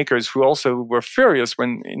countless winemakers who also were furious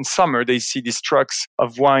when in summer they see these trucks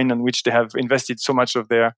of wine on which they have invested so much of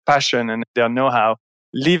their passion and their know-how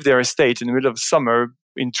leave their estate in the middle of summer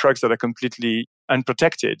in trucks that are completely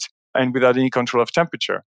unprotected and without any control of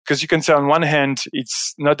temperature. Because you can say on one hand,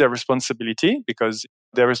 it's not their responsibility because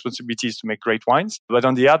their responsibility is to make great wines. But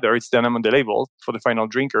on the other, it's their name on the label for the final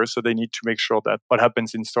drinker. So they need to make sure that what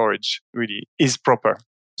happens in storage really is proper.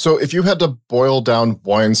 So if you had to boil down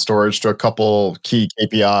wine storage to a couple key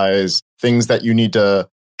KPIs, things that you need to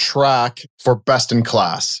track for best in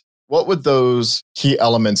class, what would those key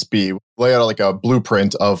elements be? Lay out like a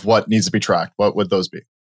blueprint of what needs to be tracked. What would those be?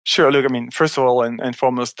 Sure. Look, first of all and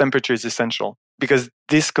foremost, temperature is essential because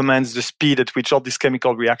this commands the speed at which all these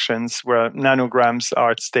chemical reactions where nanograms are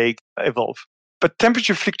at stake evolve. But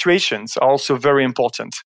temperature fluctuations are also very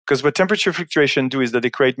important because what temperature fluctuation do is that they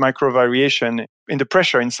create micro variation in the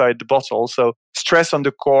pressure inside the bottle. So stress on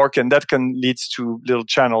the cork, and that can lead to little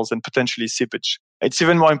channels and potentially seepage. It's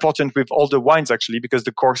even more important with older wines, actually, because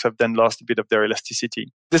the corks have then lost a bit of their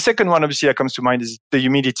elasticity. The second one, obviously, that comes to mind is the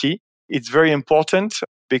humidity. It's very important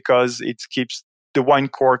because it keeps the wine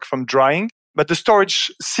cork from drying. But the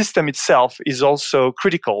storage system itself is also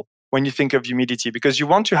critical when you think of humidity, because you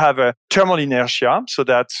want to have a thermal inertia so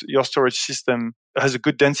that your storage system has a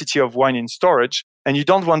good density of wine in storage. And you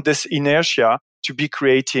don't want this inertia to be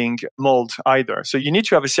creating mold either. So you need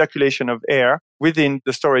to have a circulation of air within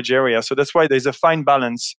the storage area. So that's why there's a fine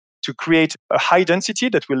balance to create a high density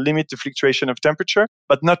that will limit the fluctuation of temperature,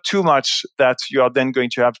 but not too much that you are then going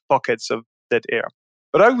to have pockets of dead air.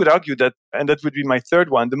 But I would argue that, and that would be my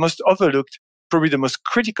third one, the most overlooked, probably the most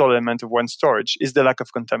critical element of wine storage is the lack of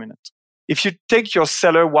contaminant. If you take your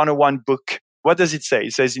Cellar 101 book, what does it say?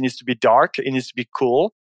 It says it needs to be dark, it needs to be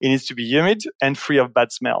cool, it needs to be humid and free of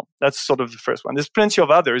bad smell. That's sort of the first one. There's plenty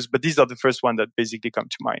of others, but these are the first one that basically come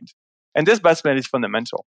to mind. And this bad smell is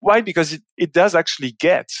fundamental. Why? Because it does actually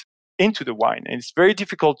get into the wine, and it's very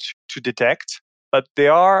difficult to detect, but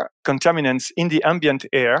there are contaminants in the ambient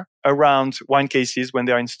air around wine cases when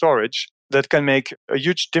they're in storage that can make a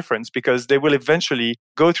huge difference because they will eventually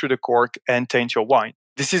go through the cork and taint your wine.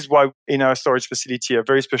 This is why in our storage facility, a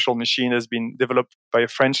very special machine has been developed by a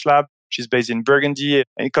French lab, which is based in Burgundy,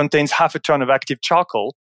 and it contains 0.5 ton of active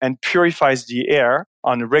charcoal and purifies the air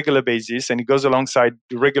on a regular basis, and it goes alongside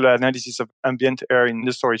the regular analysis of ambient air in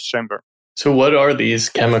the storage chamber. So what are these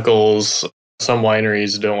chemicals? Some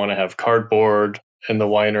wineries don't want to have cardboard in the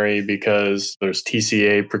winery because there's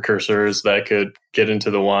TCA precursors that could get into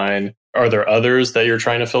the wine. Are there others that you're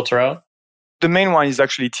trying to filter out? The main one is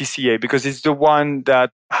actually TCA because it's the one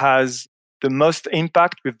that has the most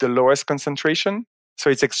impact with the lowest concentration. So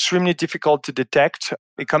it's extremely difficult to detect.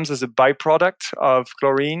 It comes as a byproduct of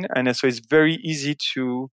chlorine, and so it's very easy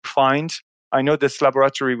to find. I know this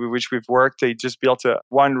laboratory with which we've worked, they just built a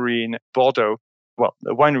winery in Bordeaux. Well,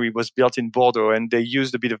 the winery was built in Bordeaux, and they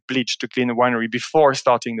used a bit of bleach to clean the winery before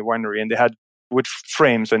starting the winery. And they had wood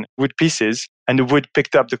frames and wood pieces, and the wood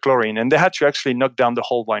picked up the chlorine. And they had to actually knock down the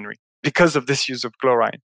whole winery because of this use of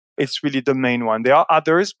chlorine. It's really the main one. There are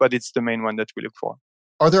others, but it's the main one that we look for.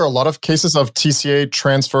 Are there a lot of cases of TCA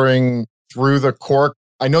transferring through the cork?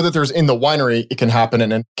 I know that there's in the winery, it can happen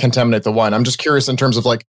and contaminate the wine. I'm just curious in terms of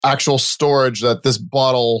like actual storage that this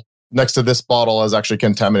bottle next to this bottle is actually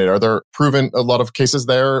contaminated. Are there proven a lot of cases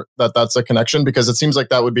there that that's a connection? Because it seems like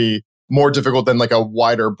that would be more difficult than like a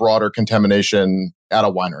wider, broader contamination at a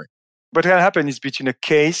winery. What can happen is between a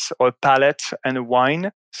case or a pallet and a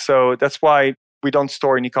wine. So that's why we don't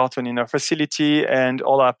store any carton in our facility, and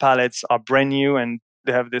all our pallets are brand new and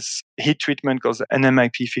they have this heat treatment called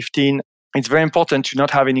NMIP 15. It's very important to not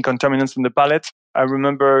have any contaminants in the pallet. I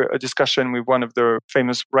remember a discussion with one of the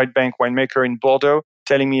famous Right Bank winemaker in Bordeaux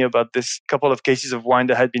telling me about this couple of cases of wine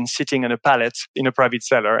that had been sitting on a pallet in a private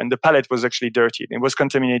cellar, and the pallet was actually dirty. It was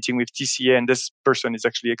contaminating with TCA, and this person is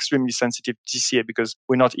actually extremely sensitive to TCA because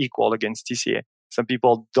we're not equal against TCA. Some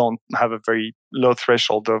people don't have a very low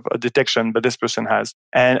threshold of detection, but this person has.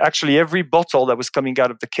 And actually, every bottle that was coming out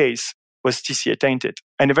of the case was TCA tainted.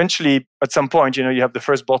 And eventually, at some point, you have the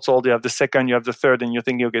first bottle, you have the second, you have the third, and you're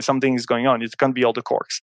thinking, okay, something is going on. It can't be all the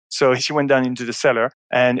corks. So she went down into the cellar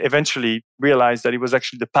and eventually realized that it was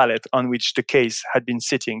actually the pallet on which the case had been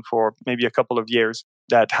sitting for maybe a couple of years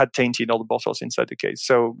that had tainted all the bottles inside the case.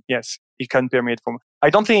 So yes, it can permeate from... I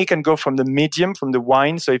don't think it can go from the medium, from the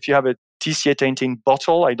wine. So if you have a TCA tainting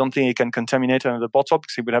bottle, I don't think it can contaminate another bottle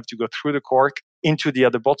because it would have to go through the cork into the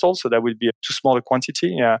other bottle. So that would be a too small a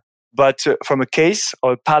quantity. Yeah. But from a case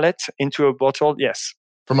or a pallet into a bottle, yes.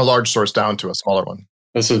 From a large source down to a smaller one.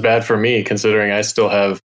 This is bad for me, considering I still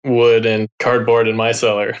have wood and cardboard in my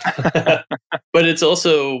cellar. But it's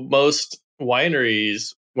also most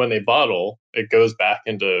wineries, when they bottle, it goes back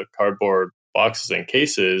into cardboard boxes and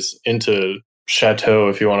cases into chateau,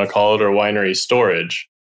 if you want to call it, or winery storage.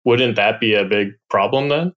 Wouldn't that be a big problem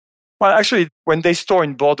then? Well, actually, when they store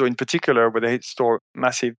in Bordeaux in particular, where they store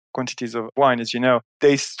massive quantities of wine, as you know,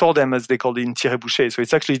 they store them as they call it in tiré-bouché. So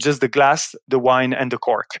it's actually just the glass, the wine, and the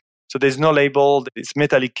cork. So there's no label, it's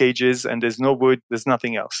metallic cages, and there's no wood, there's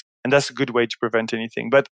nothing else. And that's a good way to prevent anything.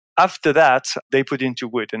 But after that, they put into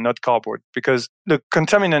wood and not cardboard, because the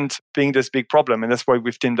contaminant being this big problem, and that's why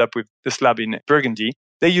we've teamed up with this lab in Burgundy,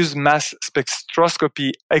 they use mass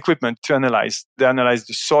spectroscopy equipment to analyze. They analyze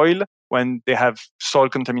the soil when they have soil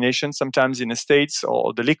contamination, sometimes in estates,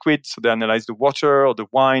 or the liquid. So they analyze the water or the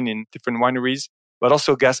wine in different wineries, but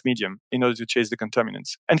also gas medium in order to chase the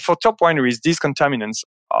contaminants. And for top wineries, these contaminants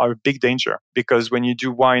are a big danger because when you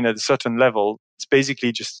do wine at a certain level, it's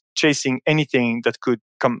basically just chasing anything that could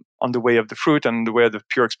come on the way of the fruit and the way of the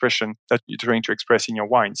pure expression that you're trying to express in your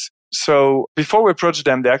wines. So before we approached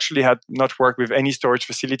them, they actually had not worked with any storage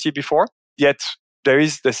facility before. Yet there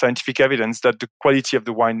is the scientific evidence that the quality of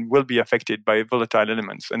the wine will be affected by volatile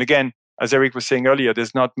elements. And again, as Eric was saying earlier,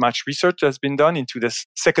 there's not much research that's been done into this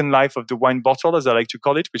second life of the wine bottle, as I like to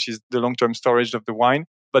call it, which is the long-term storage of the wine.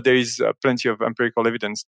 But there is plenty of empirical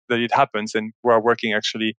evidence that it happens. And we are working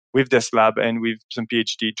actually with this lab and with some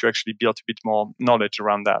PhD to actually build a bit more knowledge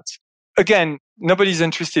around that. Again, nobody's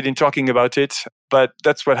interested in talking about it, but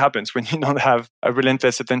that's what happens when you don't have a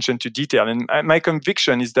relentless attention to detail. And my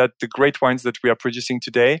conviction is that the great wines that we are producing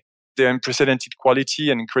today, their unprecedented quality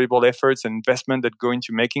and incredible efforts and investment that go into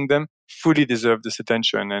making them fully deserve this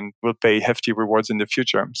attention and will pay hefty rewards in the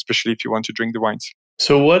future, especially if you want to drink the wines.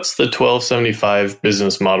 So what's the 1275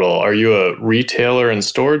 business model? Are you a retailer and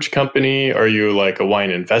storage company? Are you like a wine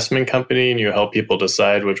investment company and you help people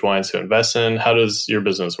decide which wines to invest in? How does your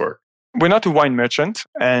business work? We're not a wine merchant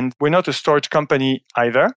and we're not a storage company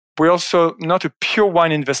either. We're also not a pure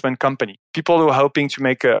wine investment company. People who are hoping to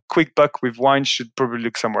make a quick buck with wine should probably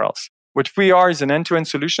look somewhere else. What we are is an end-to-end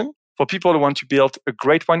solution for people who want to build a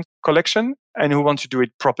great wine collection and who want to do it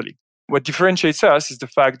properly. What differentiates us is the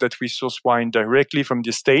fact that we source wine directly from the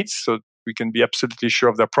estates, so we can be absolutely sure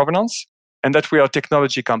of their provenance, and that we are a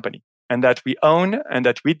technology company, and that we own and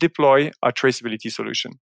that we deploy our traceability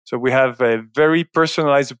solution. So we have a very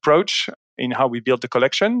personalized approach in how we build the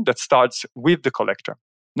collection that starts with the collector,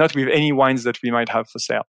 not with any wines that we might have for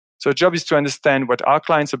sale. So our job is to understand what our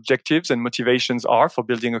clients' objectives and motivations are for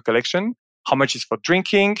building a collection, how much is for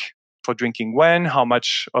drinking when, how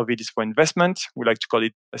much of it is for investment. We like to call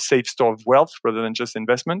it a safe store of wealth rather than just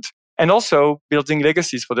investment. And also building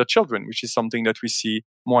legacies for their children, which is something that we see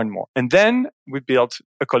more and more. And then we build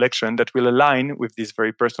a collection that will align with these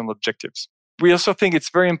very personal objectives. We also think it's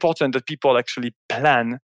very important that people actually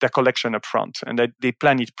plan their collection up front and that they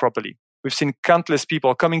plan it properly. We've seen countless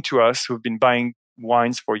people coming to us who've been buying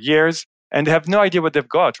wines for years and they have no idea what they've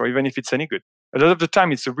got or even if it's any good. A lot of the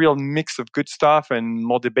time, it's a real mix of good stuff and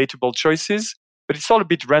more debatable choices, but it's all a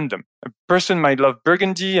bit random. A person might love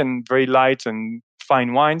Burgundy and very light and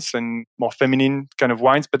fine wines and more feminine kind of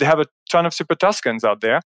wines, but they have a ton of Super Tuscans out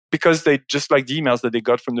there because they just like the emails that they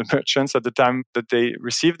got from the merchants at the time that they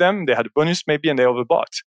received them. They had a bonus maybe and they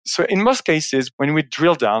overbought. So in most cases, when we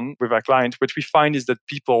drill down with our client, what we find is that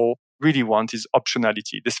people really want is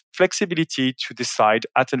optionality, this flexibility to decide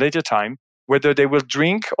at a later time whether they will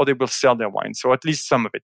drink or they will sell their wine, so at least some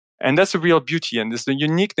of it. And that's a real beauty, and it's the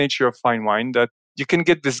unique nature of fine wine that you can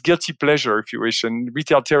get this guilty pleasure, if you wish, and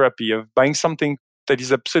retail therapy of buying something that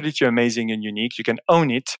is absolutely amazing and unique. You can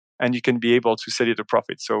own it, and you can be able to sell it a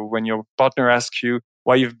profit. So when your partner asks you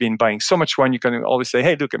why you've been buying so much wine, you can always say,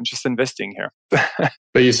 hey, look, I'm just investing here.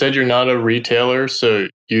 But you said you're not a retailer, so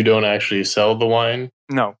you don't actually sell the wine?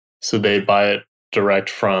 No. So they buy it direct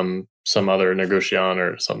from some other negociant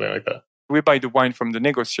or something like that? We buy the wine from the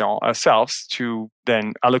negociant ourselves to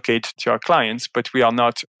then allocate to our clients, but we are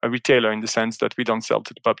not a retailer in the sense that we don't sell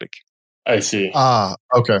to the public. I see.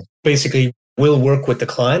 Okay. Basically, we'll work with the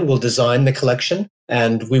client, we'll design the collection,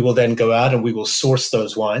 and we will then go out and we will source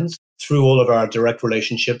those wines through all of our direct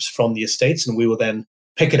relationships from the estates, and we will then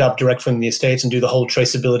pick it up direct from the estates and do the whole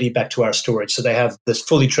traceability back to our storage. So they have this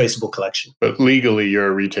fully traceable collection. But legally, you're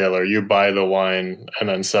a retailer. You buy the wine and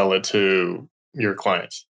then sell it to your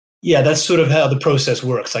clients. Yeah, that's sort of how the process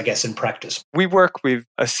works, I guess, in practice. We work with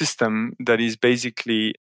a system that is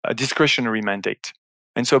basically a discretionary mandate.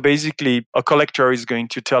 And so basically, a collector is going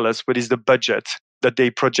to tell us what is the budget that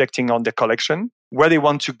they're projecting on their collection, where they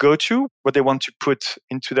want to go to, what they want to put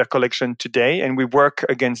into their collection today. And we work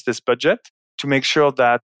against this budget to make sure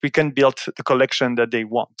that we can build the collection that they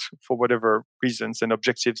want for whatever reasons and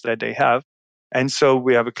objectives that they have. And so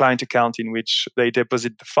we have a client account in which they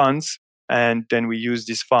deposit the funds. And then we use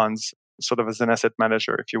these funds sort of as an asset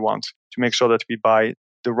manager, if you want, to make sure that we buy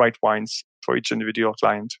the right wines for each individual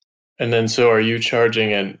client. And then, so are you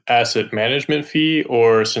charging an asset management fee,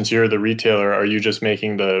 or since you're the retailer, are you just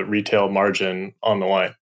making the retail margin on the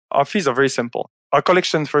wine? Our fees are very simple. Our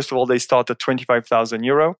collections, first of all, they start at 25,000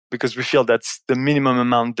 euro because we feel that's the minimum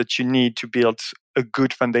amount that you need to build a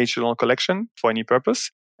good foundational collection for any purpose.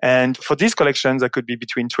 And for these collections, that could be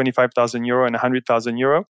between 25,000 euro and 100,000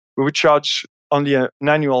 euro. We would charge only an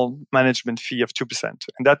annual management fee of 2%.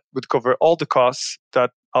 And that would cover all the costs that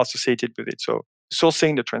are associated with it. So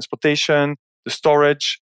sourcing, the transportation, the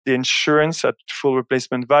storage, the insurance at full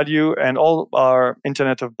replacement value, and all our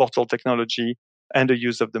Internet of Bottle technology and the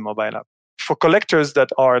use of the mobile app. For collectors that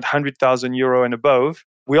are at 100,000 euro and above,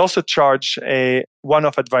 we also charge a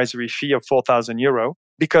one-off advisory fee of 4,000 euro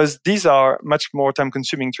because these are much more time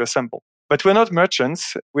consuming to assemble. But we're not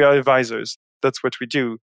merchants, we are advisors. That's what we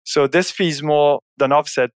do. So this fee is more than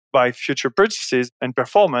offset by future purchases and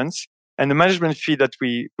performance. And the management fee that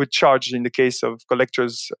we would charge in the case of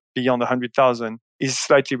collectors beyond 100,000 is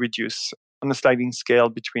slightly reduced on a sliding scale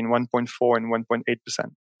between 1.4 and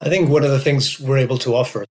 1.8%. I think one of the things we're able to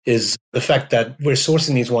offer is the fact that we're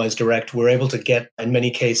sourcing these wines direct. We're able to get, in many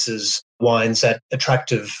cases, wines at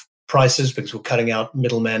attractive prices because we're cutting out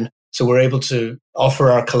middlemen. So we're able to offer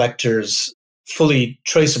our collectors fully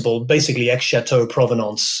traceable, basically ex-Chateau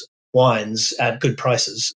provenance wines at good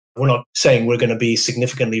prices. We're not saying we're going to be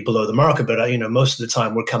significantly below the market, but most of the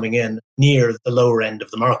time we're coming in near the lower end of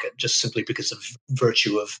the market, just simply because of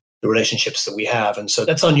virtue of the relationships that we have. And so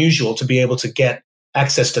that's unusual to be able to get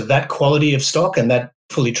access to that quality of stock and that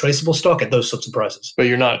fully traceable stock at those sorts of prices. But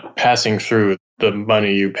you're not passing through the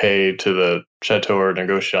money you pay to the Chateau or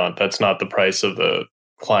negociant. That's not the price of the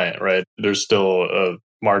client, right? There's still a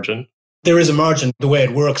margin. There is a margin. The way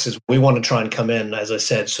it works is we want to try and come in, as I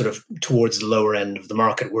said, sort of towards the lower end of the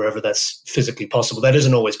market, wherever that's physically possible. That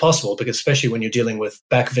isn't always possible because especially when you're dealing with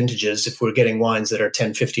back vintages, if we're getting wines that are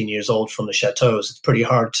 10, 15 years old from the chateaus, it's pretty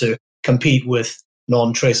hard to compete with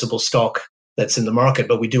non-traceable stock that's in the market,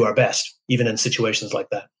 but we do our best, even in situations like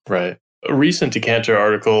that. Right. A recent Decanter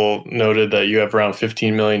article noted that you have around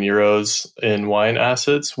 15 million euros in wine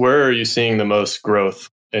assets. Where are you seeing the most growth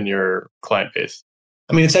in your client base?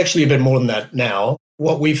 I mean, it's actually a bit more than that now.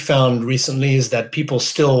 What we've found recently is that people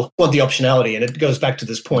still want the optionality. And it goes back to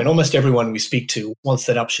this point. Almost everyone we speak to wants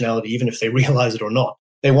that optionality, even if they realize it or not.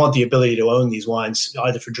 They want the ability to own these wines,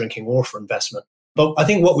 either for drinking or for investment. But I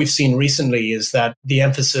think what we've seen recently is that the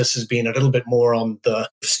emphasis has been a little bit more on the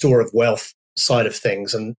store of wealth side of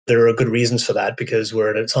things. And there are good reasons for that because we're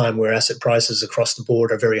at a time where asset prices across the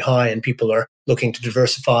board are very high and people are looking to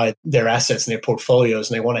diversify their assets and their portfolios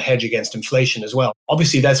and they want to hedge against inflation as well.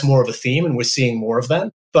 Obviously, that's more of a theme and we're seeing more of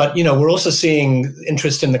that. But, we're also seeing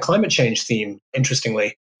interest in the climate change theme,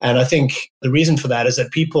 interestingly. And I think the reason for that is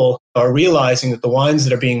that people are realizing that the wines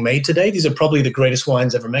that are being made today, these are probably the greatest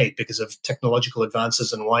wines ever made because of technological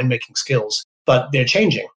advances and winemaking skills, but they're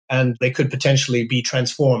changing and they could potentially be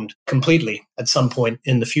transformed completely at some point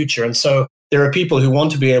in the future. And so there are people who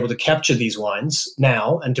want to be able to capture these wines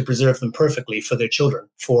now and to preserve them perfectly for their children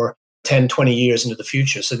for 10, 20 years into the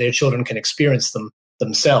future so their children can experience them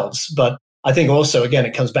themselves. But I think also, again,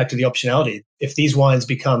 it comes back to the optionality. If these wines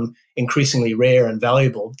become increasingly rare and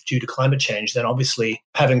valuable due to climate change, then obviously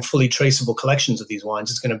having fully traceable collections of these wines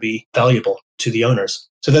is going to be valuable to the owners.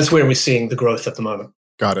 So that's where we're seeing the growth at the moment.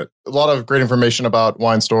 Got it. A lot of great information about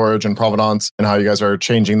wine storage and provenance and how you guys are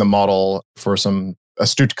changing the model for some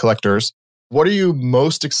astute collectors. What are you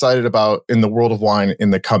most excited about in the world of wine in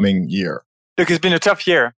the coming year? Look, it's been a tough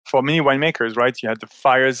year for many winemakers, right? You had the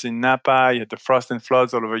fires in Napa, you had the frost and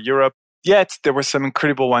floods all over Europe. Yet there were some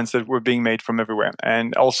incredible wines that were being made from everywhere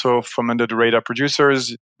and also from under the radar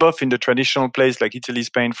producers, both in the traditional place like Italy,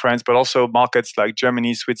 Spain, France, but also markets like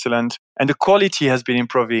Germany, Switzerland. And the quality has been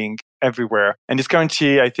improving everywhere. And it's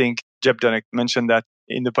currently, I think, Jeb Dunnock mentioned that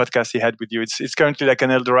in the podcast he had with you. It's currently like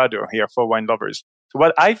an El Dorado here for wine lovers. So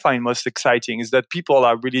what I find most exciting is that people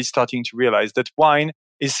are really starting to realize that wine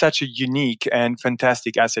is such a unique and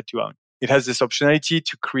fantastic asset to own. It has this optionality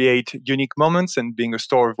to create unique moments and being a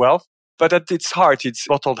store of wealth. But at its heart, it's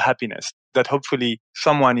bottled happiness that hopefully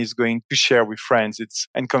someone is going to share with friends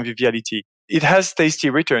and conviviality. It has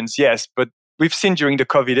tasty returns, yes, but we've seen during the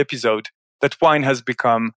COVID episode that wine has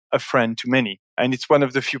become a friend to many. And it's one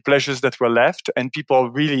of the few pleasures that were left, and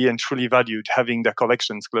people really and truly valued having their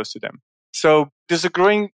collections close to them. So there's a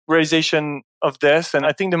growing realization of this, and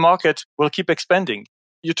I think the market will keep expanding.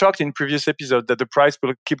 You talked in previous episode that the price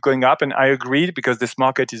will keep going up, and I agreed because this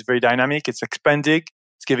market is very dynamic, it's expanding.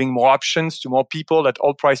 It's giving more options to more people at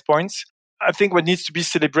all price points. I think what needs to be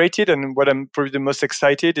celebrated and what I'm probably the most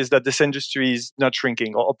excited is that this industry is not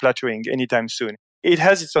shrinking or plateauing anytime soon. It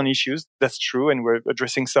has its own issues, that's true, and we're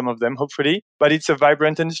addressing some of them, hopefully. But it's a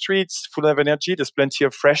vibrant industry. It's full of energy. There's plenty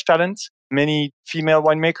of fresh talent. Many female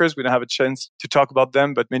winemakers, we don't have a chance to talk about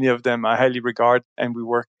them, but many of them I highly regard and we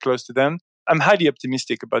work close to them. I'm highly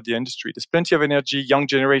optimistic about the industry. There's plenty of energy, young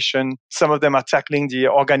generation. Some of them are tackling the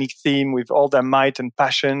organic theme with all their might and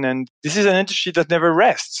passion. And this is an industry that never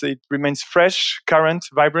rests. It remains fresh, current,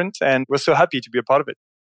 vibrant, and we're so happy to be a part of it.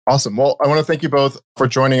 Awesome. Well, I want to thank you both for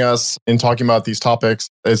joining us in talking about these topics.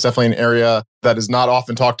 It's definitely an area that is not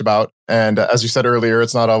often talked about. And as you said earlier,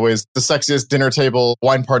 it's not always the sexiest dinner table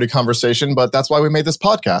wine party conversation, but that's why we made this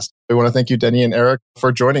podcast. We want to thank you, Denis and Eric,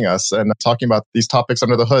 for joining us and talking about these topics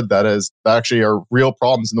under the hood that actually are real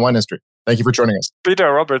problems in the wine industry. Thank you for joining us.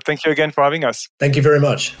 Peter, Robert, thank you again for having us. Thank you very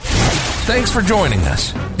much. Thanks for joining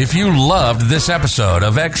us. If you loved this episode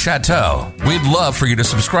of Ex Chateau, we'd love for you to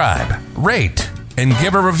subscribe, rate, and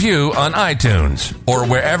give a review on iTunes or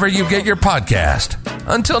wherever you get your podcast.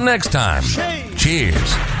 Until next time,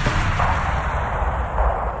 cheers.